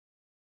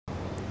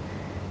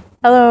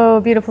Hello,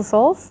 beautiful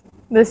souls.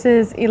 This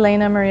is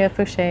Elena Maria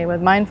Fouché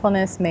with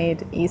Mindfulness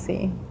Made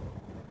Easy.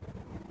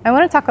 I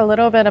want to talk a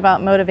little bit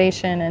about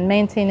motivation and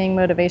maintaining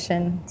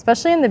motivation,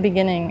 especially in the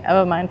beginning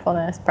of a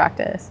mindfulness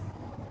practice.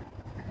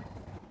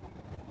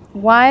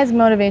 Why is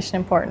motivation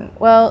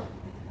important? Well,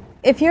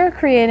 if you're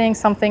creating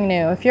something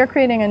new, if you're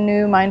creating a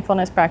new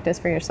mindfulness practice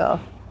for yourself,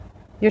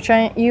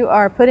 you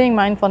are putting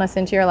mindfulness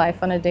into your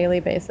life on a daily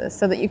basis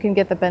so that you can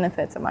get the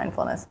benefits of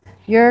mindfulness.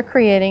 You're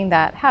creating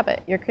that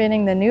habit. You're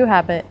creating the new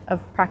habit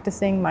of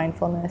practicing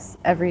mindfulness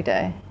every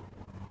day.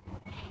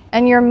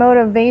 And your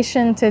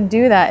motivation to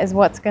do that is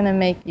what's going to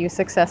make you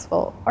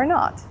successful or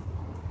not.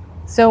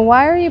 So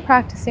why are you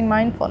practicing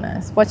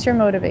mindfulness? What's your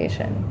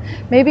motivation?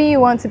 Maybe you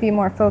want to be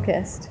more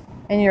focused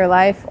in your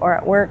life or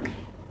at work.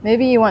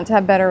 Maybe you want to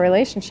have better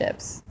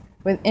relationships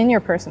within your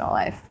personal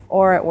life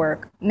or at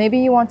work. Maybe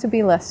you want to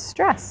be less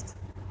stressed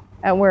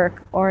at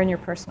work or in your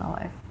personal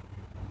life.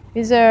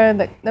 These are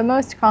the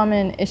most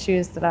common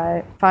issues that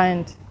I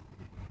find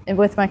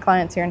with my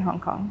clients here in Hong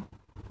Kong.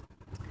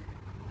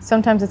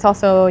 Sometimes it's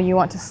also you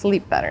want to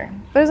sleep better.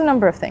 There's a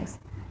number of things.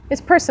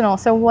 It's personal,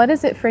 so what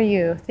is it for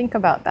you? Think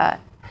about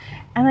that.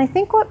 And I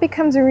think what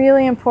becomes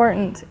really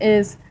important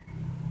is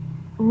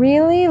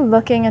really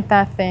looking at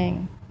that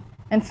thing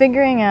and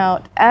figuring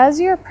out, as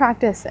you're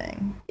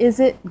practicing, is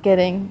it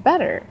getting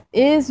better?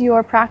 Is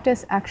your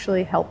practice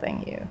actually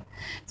helping you?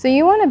 So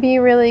you want to be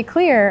really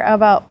clear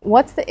about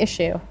what's the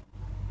issue.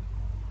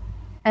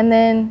 And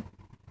then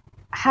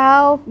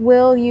how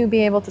will you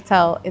be able to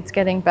tell it's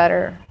getting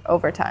better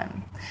over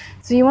time?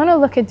 So you want to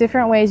look at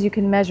different ways you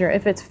can measure.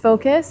 If it's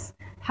focus,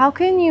 how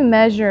can you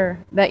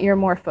measure that you're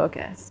more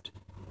focused?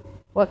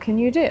 What can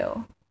you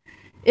do?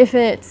 If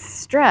it's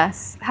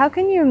stress, how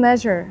can you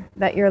measure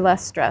that you're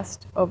less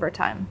stressed over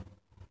time?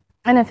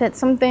 And if it's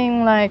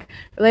something like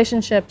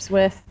relationships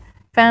with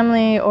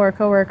family or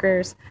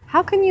coworkers,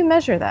 how can you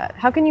measure that?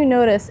 How can you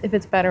notice if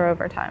it's better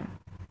over time?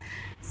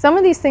 Some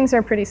of these things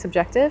are pretty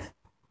subjective.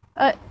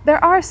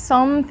 There are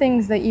some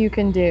things that you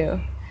can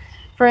do.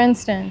 For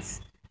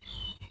instance,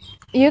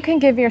 you can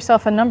give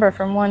yourself a number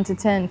from 1 to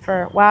 10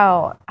 for,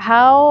 wow,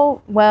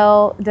 how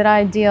well did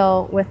I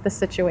deal with the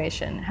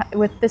situation,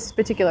 with this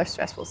particular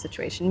stressful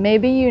situation?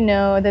 Maybe you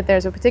know that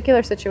there's a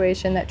particular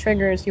situation that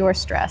triggers your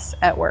stress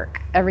at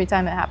work every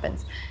time it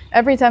happens.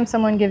 Every time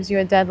someone gives you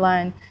a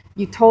deadline,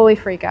 you totally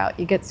freak out.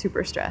 You get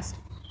super stressed.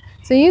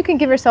 So you can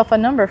give yourself a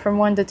number from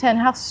 1 to 10.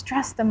 How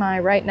stressed am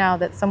I right now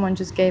that someone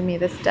just gave me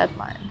this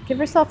deadline? Give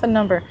yourself a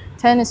number.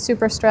 10 is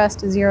super stressed.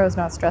 0 is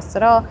not stressed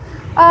at all.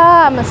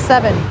 I'm a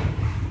 7.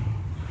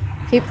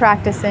 Keep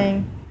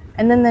practicing.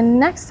 And then the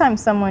next time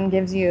someone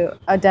gives you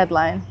a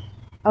deadline,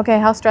 okay,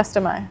 how stressed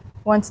am I?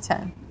 1 to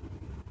 10.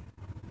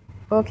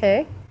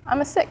 Okay, I'm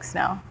a 6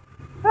 now.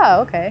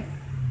 Oh, okay.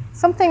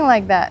 Something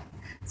like that.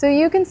 So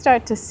you can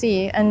start to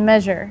see and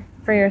measure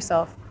for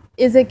yourself,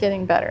 is it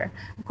getting better?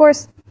 Of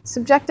course,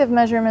 subjective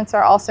measurements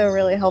are also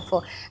really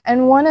helpful.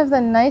 And one of the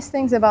nice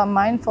things about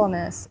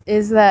mindfulness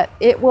is that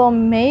it will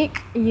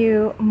make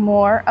you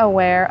more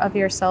aware of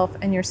yourself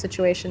and your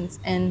situations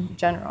in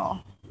general.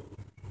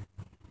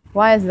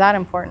 Why is that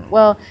important?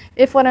 Well,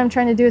 if what I'm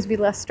trying to do is be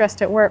less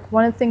stressed at work,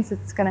 one of the things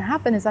that's going to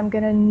happen is I'm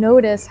going to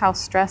notice how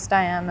stressed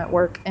I am at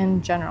work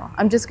in general.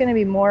 I'm just going to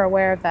be more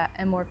aware of that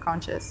and more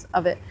conscious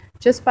of it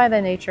just by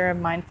the nature of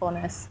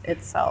mindfulness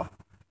itself.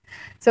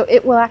 So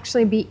it will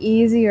actually be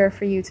easier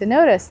for you to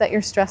notice that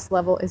your stress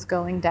level is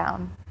going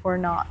down or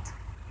not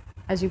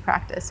as you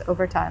practice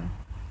over time.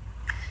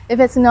 If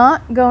it's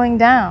not going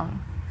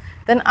down,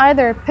 then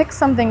either pick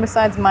something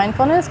besides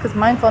mindfulness, because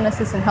mindfulness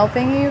isn't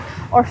helping you,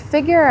 or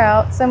figure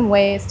out some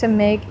ways to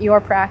make your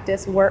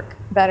practice work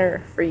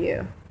better for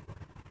you.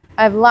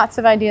 I have lots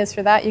of ideas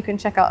for that. You can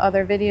check out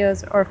other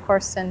videos, or of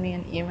course send me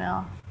an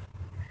email.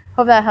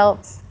 Hope that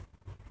helps.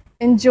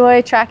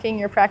 Enjoy tracking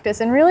your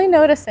practice and really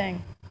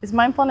noticing, is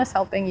mindfulness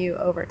helping you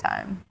over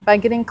time? By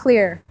getting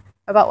clear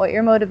about what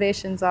your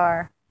motivations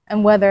are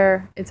and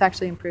whether it's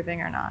actually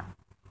improving or not.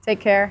 Take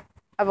care.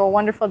 Have a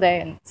wonderful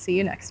day and see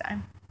you next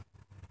time.